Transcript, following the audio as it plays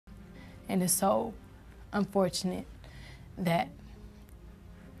And it's so unfortunate that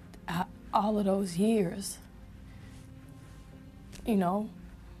all of those years, you know,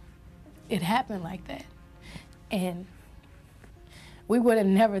 it happened like that. And we would have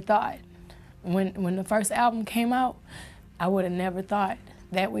never thought, when the first album came out, I would have never thought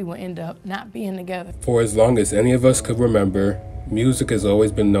that we would end up not being together. For as long as any of us could remember, music has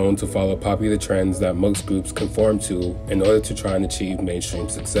always been known to follow popular trends that most groups conform to in order to try and achieve mainstream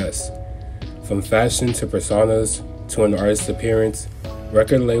success. From fashion to personas to an artist's appearance,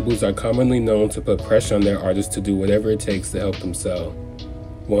 record labels are commonly known to put pressure on their artists to do whatever it takes to help them sell.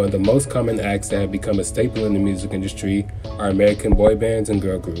 One of the most common acts that have become a staple in the music industry are American boy bands and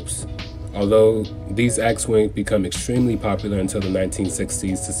girl groups. Although these acts wouldn't become extremely popular until the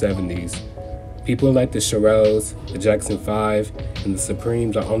 1960s to 70s, people like the Shirelles, the Jackson 5, and the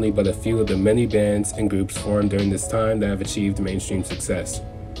Supremes are only but a few of the many bands and groups formed during this time that have achieved mainstream success.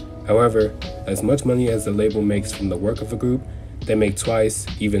 However, as much money as the label makes from the work of a group, they make twice,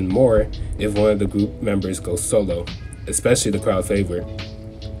 even more, if one of the group members goes solo, especially the crowd favorite.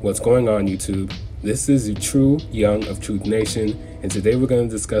 What's going on, YouTube? This is the True Young of Truth Nation, and today we're going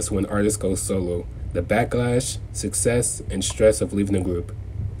to discuss when artists go solo, the backlash, success, and stress of leaving a group.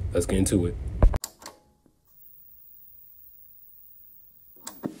 Let's get into it.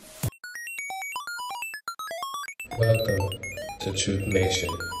 Welcome to Truth Nation.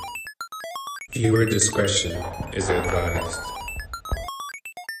 Viewer discretion is advised.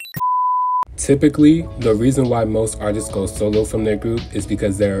 Typically, the reason why most artists go solo from their group is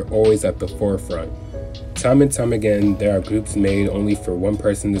because they're always at the forefront. Time and time again, there are groups made only for one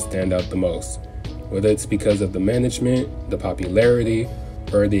person to stand out the most. Whether it's because of the management, the popularity,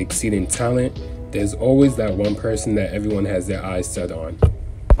 or the exceeding talent, there's always that one person that everyone has their eyes set on.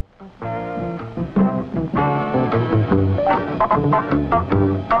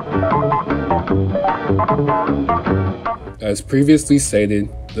 As previously stated,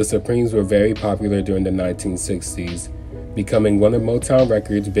 the Supremes were very popular during the 1960s, becoming one of Motown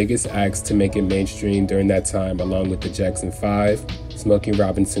Records' biggest acts to make it mainstream during that time, along with the Jackson 5, Smokey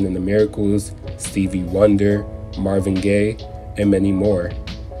Robinson and the Miracles, Stevie Wonder, Marvin Gaye, and many more.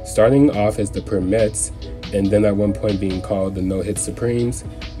 Starting off as the Permets, and then at one point being called the No Hit Supremes,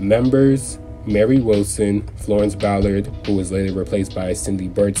 members Mary Wilson, Florence Ballard, who was later replaced by Cindy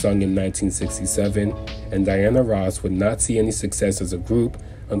Birdsong in 1967, and Diana Ross would not see any success as a group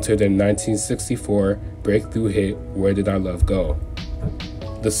until their 1964 breakthrough hit, Where Did Our Love Go?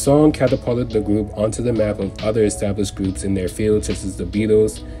 The song catapulted the group onto the map of other established groups in their field, such as the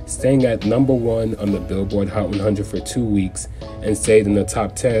Beatles, staying at #1 on the Billboard Hot 100 for 2 weeks and stayed in the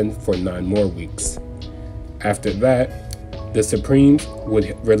top 10 for 9 more weeks. After that, the Supremes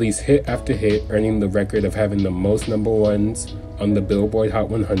would release hit after hit, earning the record of having the most #1s on the Billboard Hot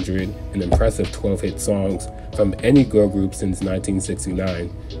 100, an impressive 12 hit songs from any girl group since 1969,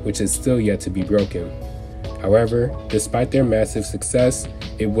 which is still yet to be broken. However, despite their massive success,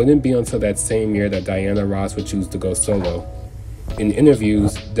 it wouldn't be until that same year that Diana Ross would choose to go solo. In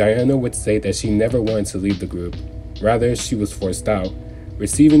interviews, Diana would state that she never wanted to leave the group. Rather, she was forced out,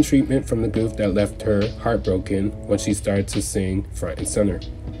 receiving treatment from the group that left her heartbroken when she started to sing front and center.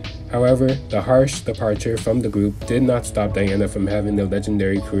 However, the harsh departure from the group did not stop Diana from having the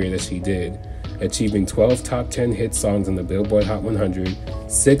legendary career that she did, achieving 12 top 10 hit songs on the Billboard Hot 100,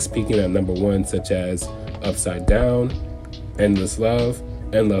 6 peaking at #1 such as Upside Down, Endless Love,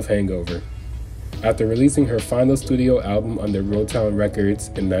 and Love Hangover. After releasing her final studio album under Motown Records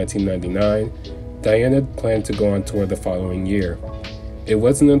in 1999, Diana planned to go on tour the following year. It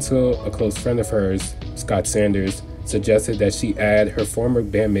wasn't until a close friend of hers, Scott Sanders, suggested that she add her former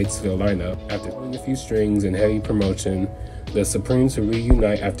bandmates to the lineup. After pulling a few strings and heavy promotion, the Supremes would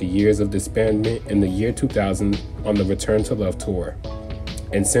reunite after years of disbandment in the year 2000 on the Return to Love tour,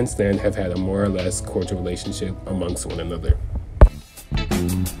 and since then have had a more or less cordial relationship amongst one another.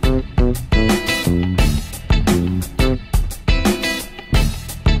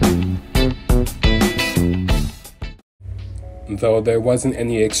 Though there wasn't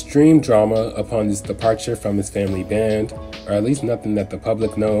any extreme drama upon his departure from his family band, or at least nothing that the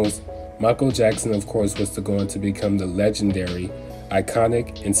public knows, Michael Jackson, of course, was to go on to become the legendary,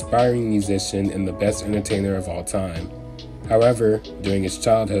 iconic, inspiring musician and the best entertainer of all time. However, during his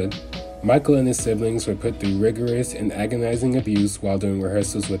childhood, Michael and his siblings were put through rigorous and agonizing abuse while doing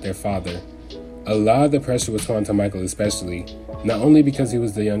rehearsals with their father. A lot of the pressure was put onto Michael especially, not only because he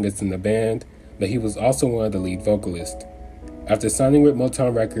was the youngest in the band, but he was also one of the lead vocalists. After signing with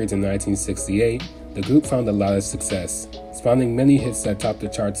Motown Records in 1968, the group found a lot of success, spawning many hits that topped the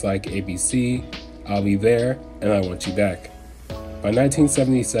charts like ABC, I'll Be There, and I Want You Back. By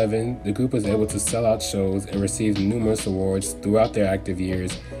 1977, the group was able to sell out shows and received numerous awards throughout their active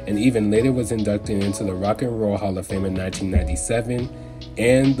years, and even later was inducted into the Rock and Roll Hall of Fame in 1997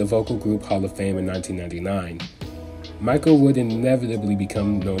 and the Vocal Group Hall of Fame in 1999. Michael would inevitably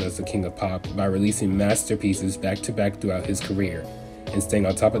become known as the King of Pop by releasing masterpieces back-to-back throughout his career and staying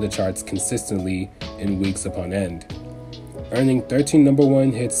on top of the charts consistently in weeks upon end. Earning 13 number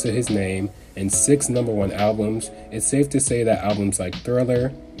one hits to his name and 6 number one albums, it's safe to say that albums like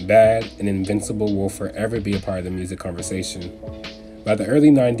Thriller, Bad, and Invincible will forever be a part of the music conversation. By the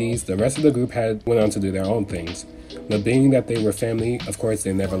early 90s, the rest of the group had went on to do their own things, but being that they were family, of course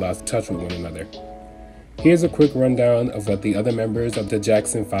they never lost touch with one another. Here's a quick rundown of what the other members of the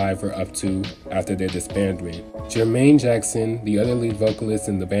Jackson 5 were up to after their disbandment. Jermaine Jackson, the other lead vocalist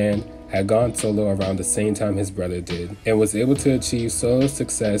in the band, had gone solo around the same time his brother did, and was able to achieve solo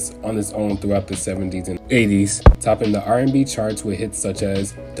success on his own throughout the 70s and 80s, topping the R&B charts with hits such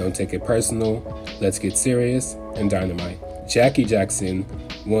as Don't Take It Personal, Let's Get Serious, and Dynamite. Jackie Jackson,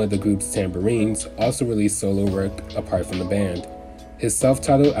 one of the group's tambourines, also released solo work apart from the band. His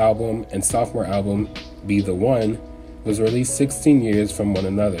self-titled album and sophomore album, Be The One, was released 16 years from one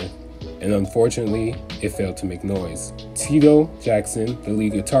another, and unfortunately, it failed to make noise. Tito Jackson, the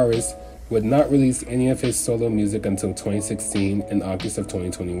lead guitarist, would not release any of his solo music until 2016 and August of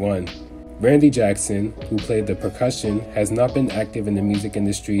 2021. Randy Jackson, who played the percussion, has not been active in the music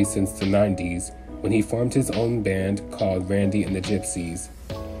industry since the 90s, when he formed his own band called Randy and the Gypsies,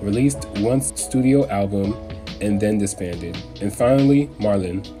 released one studio album, and then disbanded. And finally,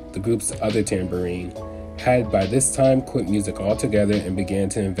 Marlon, the group's other tambourine, had by this time quit music altogether and began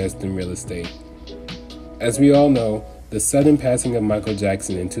to invest in real estate. As we all know, the sudden passing of Michael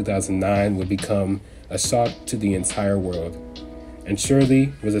Jackson in 2009 would become a shock to the entire world, and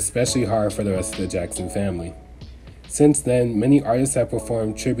surely was especially hard for the rest of the Jackson family. Since then, many artists have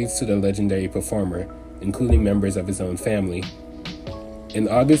performed tributes to the legendary performer, including members of his own family. In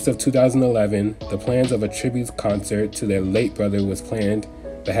August of 2011, the plans of a tribute concert to their late brother was planned,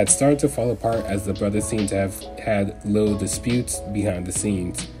 but had started to fall apart as the brothers seemed to have had little disputes behind the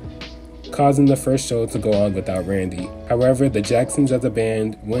scenes, causing the first show to go on without Randy. However, the Jacksons as a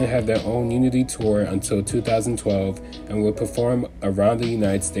band wouldn't have their own Unity tour until 2012 and would perform around the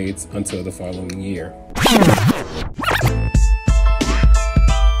United States until the following year.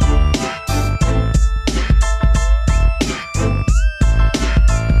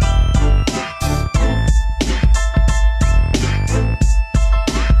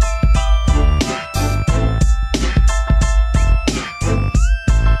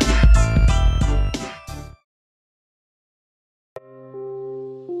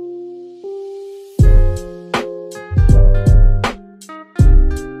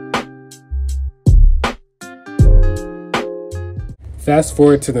 Fast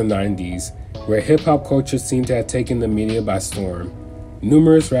forward to the 90s, where hip-hop culture seemed to have taken the media by storm.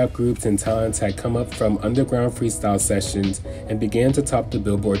 Numerous rap groups and talents had come up from underground freestyle sessions and began to top the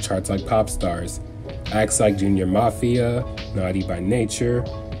Billboard charts like pop stars. Acts like Junior Mafia, Naughty by Nature,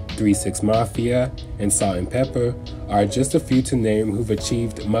 3 6 Mafia, and Salt and Pepper are just a few to name who've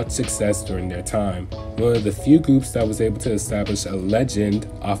achieved much success during their time. One of the few groups that was able to establish a legend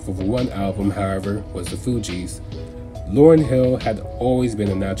off of one album, however, was the Fugees. Lauryn Hill had always been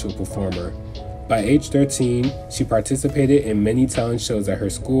a natural performer. By age 13, she participated in many talent shows at her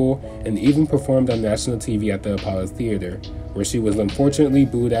school and even performed on national TV at the Apollo Theater, where she was unfortunately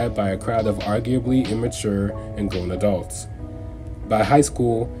booed at by a crowd of arguably immature and grown adults. By high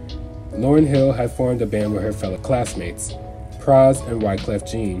school, Lauryn Hill had formed a band with her fellow classmates, Pras and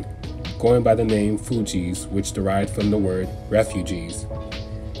Wyclef Jean, going by the name Fugees, which derived from the word refugees.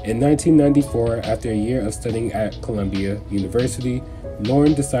 In 1994, after a year of studying at Columbia University,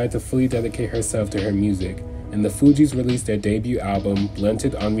 Lauryn decided to fully dedicate herself to her music, and the Fugees released their debut album,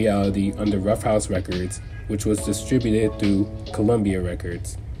 Blunted on Reality, under Rough House Records, which was distributed through Columbia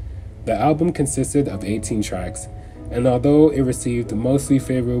Records. The album consisted of 18 tracks, and although it received mostly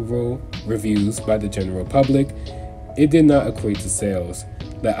favorable reviews by the general public, it did not equate to sales.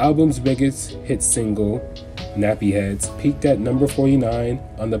 The album's biggest hit single, Nappy Heads, peaked at number 49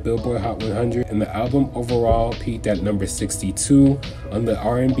 on the Billboard Hot 100, and the album overall peaked at number 62 on the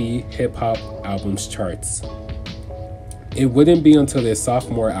R&B hip-hop albums charts. It wouldn't be until their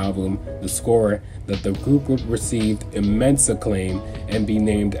sophomore album, The Score, that the group would receive immense acclaim and be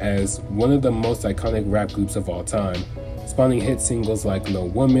named as one of the most iconic rap groups of all time, spawning hit singles like No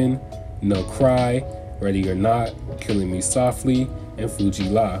Woman, No Cry, Ready or Not, Killing Me Softly, and Fuji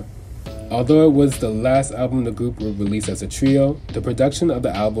La. Although it was the last album the group would release as a trio, the production of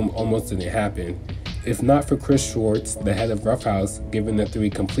the album almost didn't happen. If not for Chris Schwartz, the head of Rough House, giving the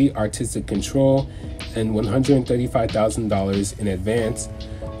three complete artistic control and $135,000 in advance,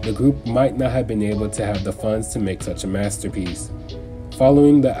 the group might not have been able to have the funds to make such a masterpiece.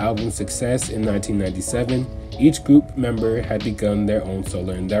 Following the album's success in 1997, each group member had begun their own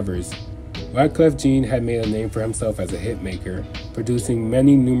solo endeavors. Wyclef Jean had made a name for himself as a hitmaker, producing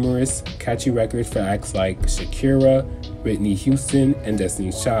numerous catchy records for acts like Shakira, Whitney Houston, and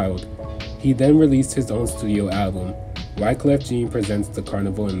Destiny's Child. He then released his own studio album, Wyclef Jean Presents the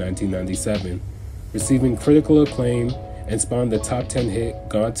Carnival, in 1997, receiving critical acclaim and spawned the top 10 hit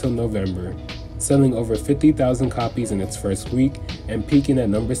Gone Till November, selling over 50,000 copies in its first week and peaking at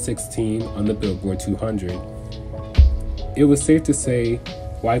number 16 on the Billboard 200. It was safe to say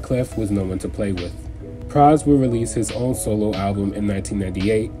Wyclef was no one to play with. Pras would release his own solo album in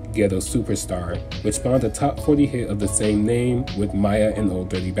 1998, Ghetto Superstar, which spawned a top 40 hit of the same name with Maya and Old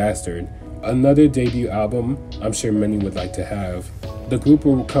Dirty Bastard, another debut album I'm sure many would like to have. The group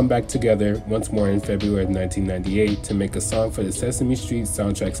will come back together once more in February of 1998 to make a song for the Sesame Street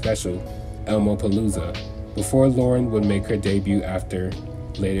soundtrack special, Elmo Palooza, before Lauryn would make her debut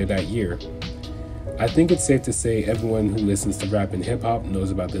later that year. I think it's safe to say everyone who listens to rap and hip-hop knows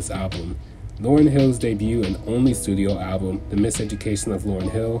about this album. Lauryn Hill's debut and only studio album, The Miseducation of Lauryn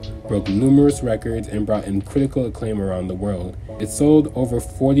Hill, broke numerous records and brought in critical acclaim around the world. It sold over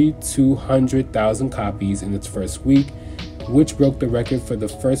 4,200,000 copies in its first week, which broke the record for the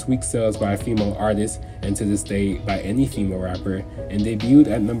first week sales by a female artist, and to this day by any female rapper, and debuted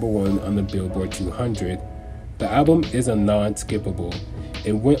at number 1 on the Billboard 200. The album is a non-skippable.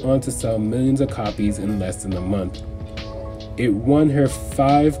 It went on to sell millions of copies in less than a month. It won her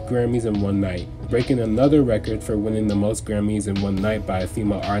 5 Grammys in one night, breaking another record for winning the most Grammys in one night by a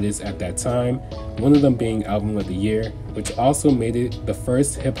female artist at that time, one of them being Album of the Year, which also made it the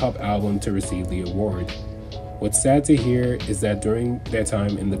first hip-hop album to receive the award. What's sad to hear is that during their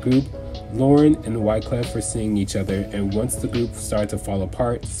time in the group, Lauryn and Wyclef were seeing each other, and once the group started to fall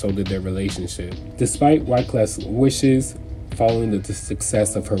apart, so did their relationship. Despite Wyclef's wishes, following the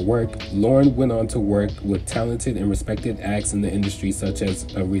success of her work, Lauryn went on to work with talented and respected acts in the industry such as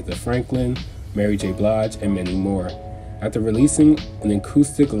Aretha Franklin, Mary J. Blige, and many more. After releasing an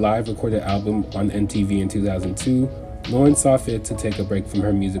acoustic live recorded album on MTV in 2002, Lauryn saw fit to take a break from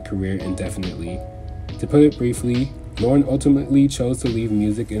her music career indefinitely. To put it briefly, Lauryn ultimately chose to leave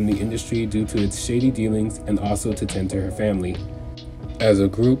music in the industry due to its shady dealings and also to tend to her family. As a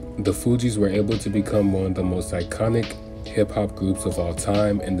group, the Fugees were able to become one of the most iconic hip-hop groups of all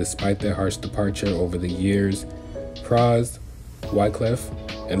time, and despite their harsh departure over the years, Pras, Wyclef,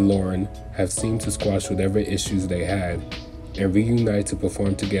 and Lauryn have seemed to squash whatever issues they had and reunite to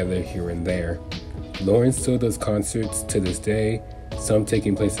perform together here and there. Lauryn still does concerts to this day, some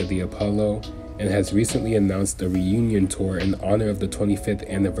taking place at the Apollo, and has recently announced a reunion tour in honor of the 25th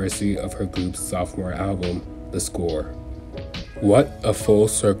anniversary of her group's sophomore album, The Score. What a full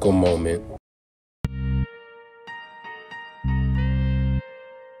circle moment.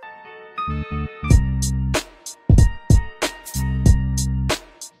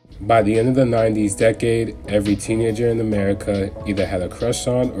 By the end of the 90s decade, every teenager in America either had a crush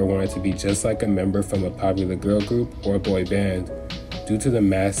on or wanted to be just like a member from a popular girl group or boy band, due to the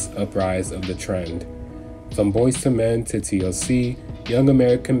mass uprise of the trend. From Boyz II Men to TLC, young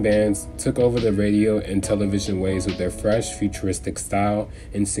American bands took over the radio and television waves with their fresh, futuristic style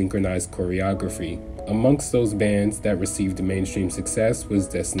and synchronized choreography. Amongst those bands that received mainstream success was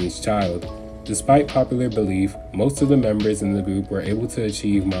Destiny's Child. Despite popular belief, most of the members in the group were able to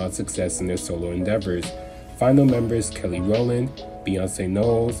achieve mild success in their solo endeavors. Final members Kelly Rowland, Beyonce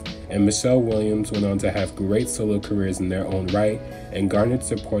Knowles, and Michelle Williams went on to have great solo careers in their own right and garnered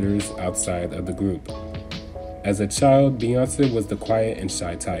supporters outside of the group. As a child, Beyonce was the quiet and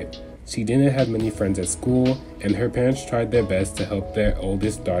shy type. She didn't have many friends at school, and her parents tried their best to help their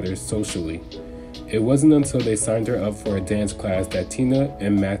oldest daughter socially. It wasn't until they signed her up for a dance class that Tina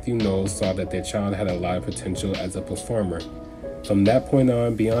and Matthew Knowles saw that their child had a lot of potential as a performer. From that point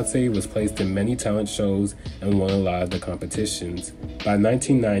on, Beyonce was placed in many talent shows and won a lot of the competitions. By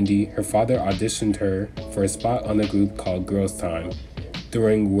 1990, her father auditioned her for a spot on a group called Girls Time,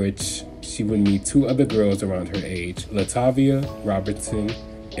 during which she would meet 2 other girls around her age, Latavia Robertson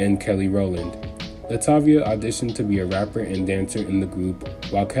and Kelly Rowland. Latavia auditioned to be a rapper and dancer in the group,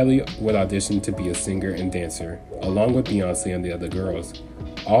 while Kelly would audition to be a singer and dancer, along with Beyonce and the other girls.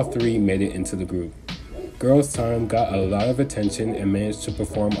 All 3 made it into the group. Girls Time got a lot of attention and managed to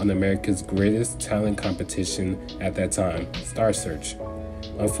perform on America's greatest talent competition at that time, Star Search.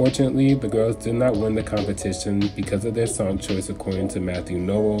 Unfortunately, the girls did not win the competition because of their song choice, according to Matthew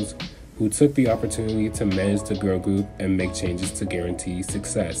Knowles, who took the opportunity to manage the girl group and make changes to guarantee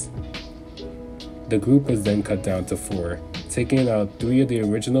success. The group was then cut down to 4, taking out 3 of the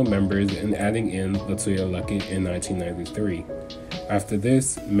original members and adding in LaToya Luckett in 1993. After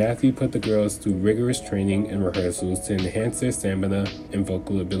this, Matthew put the girls through rigorous training and rehearsals to enhance their stamina and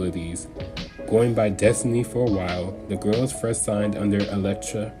vocal abilities. Going by Destiny for a while, the girls first signed under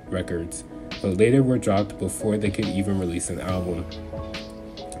Elektra Records, but later were dropped before they could even release an album.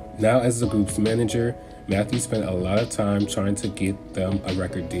 Now as the group's manager, Matthew spent a lot of time trying to get them a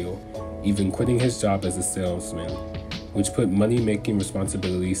record deal, even quitting his job as a salesman, which put money-making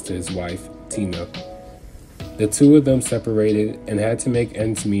responsibilities to his wife, Tina. The two of them separated and had to make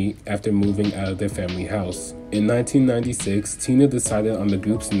ends meet after moving out of their family house. In 1996, Tina decided on the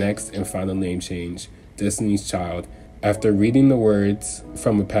group's next and final name change, Destiny's Child, after reading the words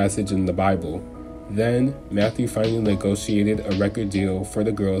from a passage in the Bible. Then, Matthew finally negotiated a record deal for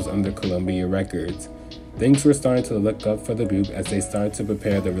the girls under Columbia Records. Things were starting to look up for the group as they started to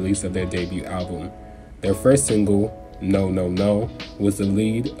prepare the release of their debut album. Their first single, No No No, was the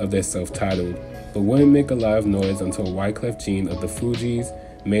lead of their self-titled, but wouldn't make a lot of noise until Wyclef Jean of the Fugees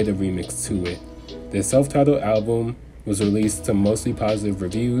made a remix to it. Their self-titled album was released to mostly positive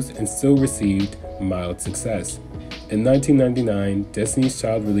reviews and still received mild success. In 1999, Destiny's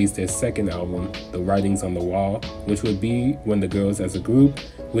Child released their second album, The Writings on the Wall, which would be when the girls as a group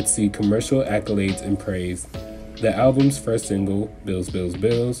would see commercial accolades and praise. The album's first single, Bills, Bills,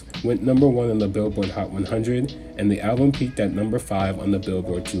 Bills, went number 1 on the Billboard Hot 100, and the album peaked at number 5 on the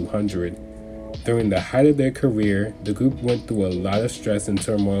Billboard 200. During the height of their career, the group went through a lot of stress and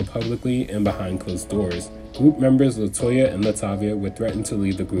turmoil publicly and behind closed doors. Group members LaToya and Latavia were threatened to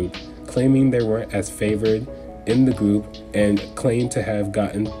leave the group, claiming they weren't as favored in the group and claimed to have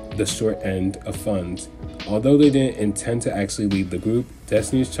gotten the short end of funds. Although they didn't intend to actually leave the group,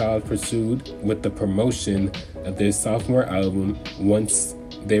 Destiny's Child pursued with the promotion of their sophomore album once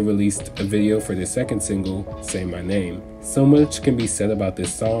they released a video for their second single, Say My Name. So much can be said about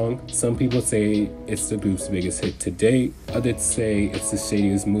this song. Some people say it's the group's biggest hit to date. Others say it's the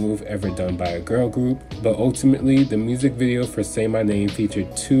shadiest move ever done by a girl group. But ultimately, the music video for Say My Name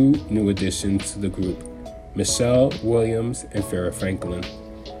featured 2 new additions to the group, Michelle Williams and Farrah Franklin,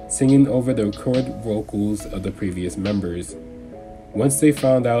 singing over the recorded vocals of the previous members. Once they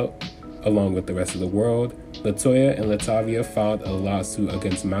found out, along with the rest of the world, LaToya and Latavia filed a lawsuit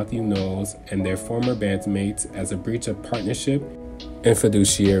against Matthew Knowles and their former bandmates as a breach of partnership and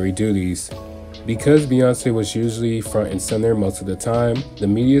fiduciary duties. Because Beyoncé was usually front and center most of the time, the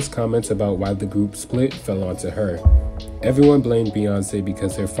media's comments about why the group split fell onto her. Everyone blamed Beyoncé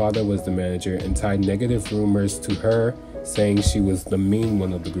because her father was the manager and tied negative rumors to her, saying she was the mean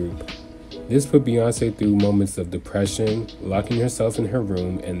one of the group. This put Beyoncé through moments of depression, locking herself in her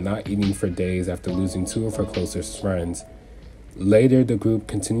room and not eating for days after losing 2 of her closest friends. Later, the group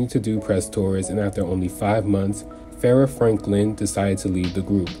continued to do press tours, and after only 5 months, Farrah Franklin decided to leave the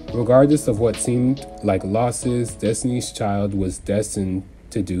group. Regardless of what seemed like losses, Destiny's Child was destined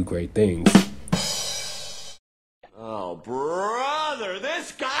to do great things. Oh, brother,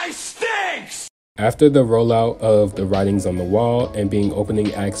 this guy stinks! After the rollout of The Writings on the Wall and being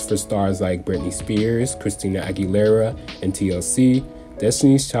opening acts for stars like Britney Spears, Christina Aguilera, and TLC,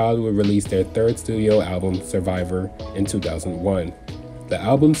 Destiny's Child would release their 3rd studio album, Survivor, in 2001. The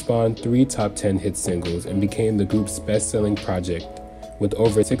album spawned 3 top 10 hit singles and became the group's best-selling project, with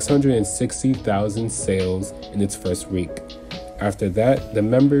over 660,000 sales in its first week. After that, the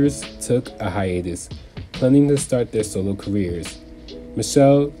members took a hiatus, planning to start their solo careers.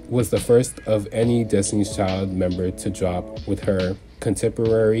 Michelle was the first of any Destiny's Child member to drop with her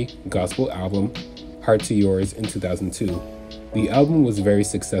contemporary gospel album, Heart to Yours, in 2002. The album was very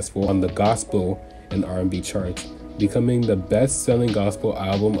successful on the gospel and R&B charts, becoming the best-selling gospel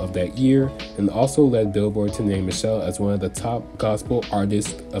album of that year, and also led Billboard to name Michelle as one of the top gospel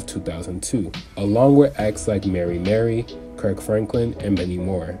artists of 2002, along with acts like Mary Mary, Kirk Franklin, and many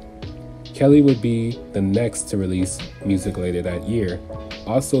more. Kelly would be the next to release music later that year,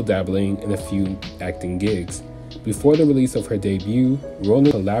 also dabbling in a few acting gigs. Before the release of her debut,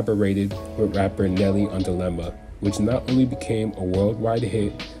 Rowland collaborated with rapper Nelly on Dilemma, which not only became a worldwide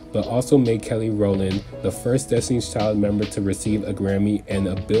hit, but also made Kelly Rowland the first Destiny's Child member to receive a Grammy and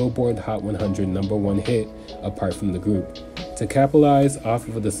a Billboard Hot 100 #1 hit apart from the group. To capitalize off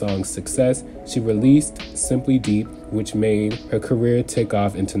of the song's success, she released Simply Deep, which made her career take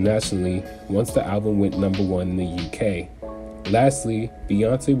off internationally once the album went #1 in the UK. Lastly,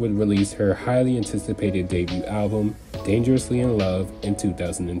 Beyoncé would release her highly anticipated debut album, Dangerously in Love, in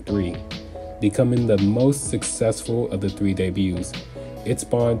 2003, becoming the most successful of the 3 debuts. It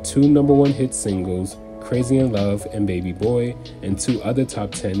spawned 2 #1 hit singles, Crazy in Love and Baby Boy, and 2 other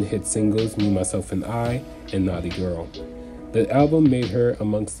top 10 hit singles, Me, Myself, and I, and Naughty Girl. The album made her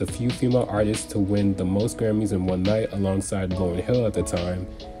amongst the few female artists to win the most Grammys in one night alongside Lauryn Hill at the time,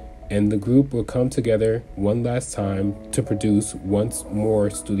 and the group would come together one last time to produce once more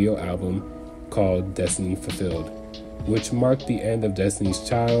studio album called Destiny Fulfilled, which marked the end of Destiny's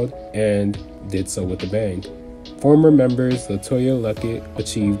Child and did so with a bang. Former members LaToya Luckett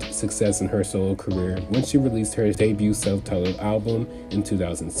achieved success in her solo career when she released her debut self-titled album in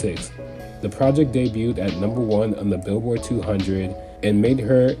 2006. The project debuted at #1 on the Billboard 200 and made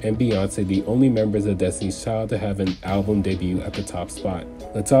her and Beyonce the only members of Destiny's Child to have an album debut at the top spot.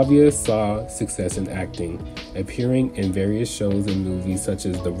 LaTavia saw success in acting, appearing in various shows and movies such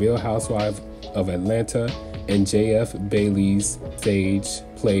as The Real Housewives of Atlanta and J.F. Bailey's stage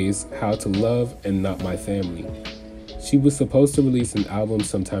plays How to Love and Not My Family. She was supposed to release an album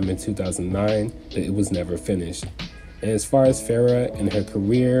sometime in 2009, but it was never finished. And as far as Farrah and her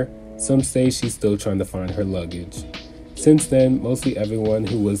career, some say she's still trying to find her luggage. Since then, mostly everyone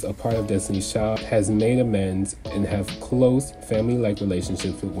who was a part of Destiny's Child has made amends and have close family-like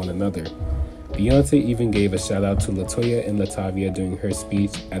relationships with one another. Beyonce even gave a shout out to LaToya and LaTavia during her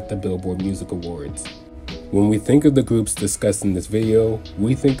speech at the Billboard Music Awards. When we think of the groups discussed in this video,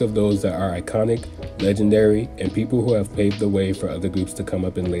 we think of those that are iconic, legendary, and people who have paved the way for other groups to come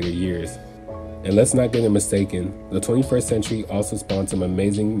up in later years. And let's not get it mistaken, the 21st century also spawned some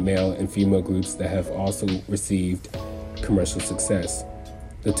amazing male and female groups that have also received commercial success.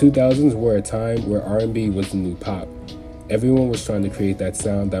 The 2000s were a time where R&B was the new pop. Everyone was trying to create that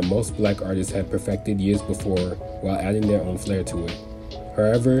sound that most black artists had perfected years before while adding their own flair to it.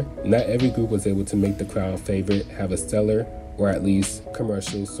 However, not every group was able to make the crowd favorite have a stellar, or at least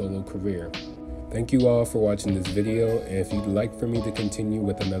commercial solo career. Thank you all for watching this video, and if you'd like for me to continue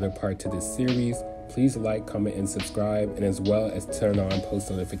with another part to this series, please like, comment, and subscribe, and as well as turn on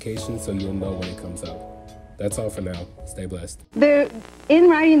post notifications so you'll know when it comes out. That's all for now. Stay blessed. In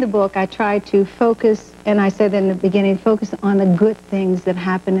writing the book, I tried to focus, and I said in the beginning, focus on the good things that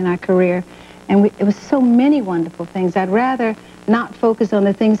happened in our career. And it was so many wonderful things. I'd rather not focus on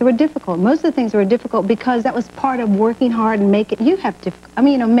the things that were difficult. Most of the things were difficult because that was part of working hard and making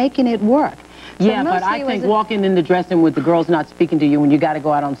it work. So yeah, but I think walking in the dressing room with the girls not speaking to you when you got to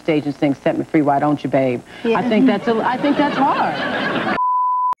go out on stage and sing "Set Me Free, Why Don't You, Babe?" Yeah. I think that's hard.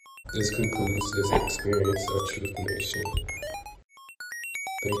 This concludes this experience of Truth Nation.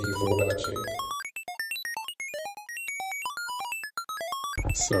 Thank you for watching.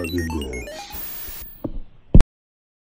 Saludos.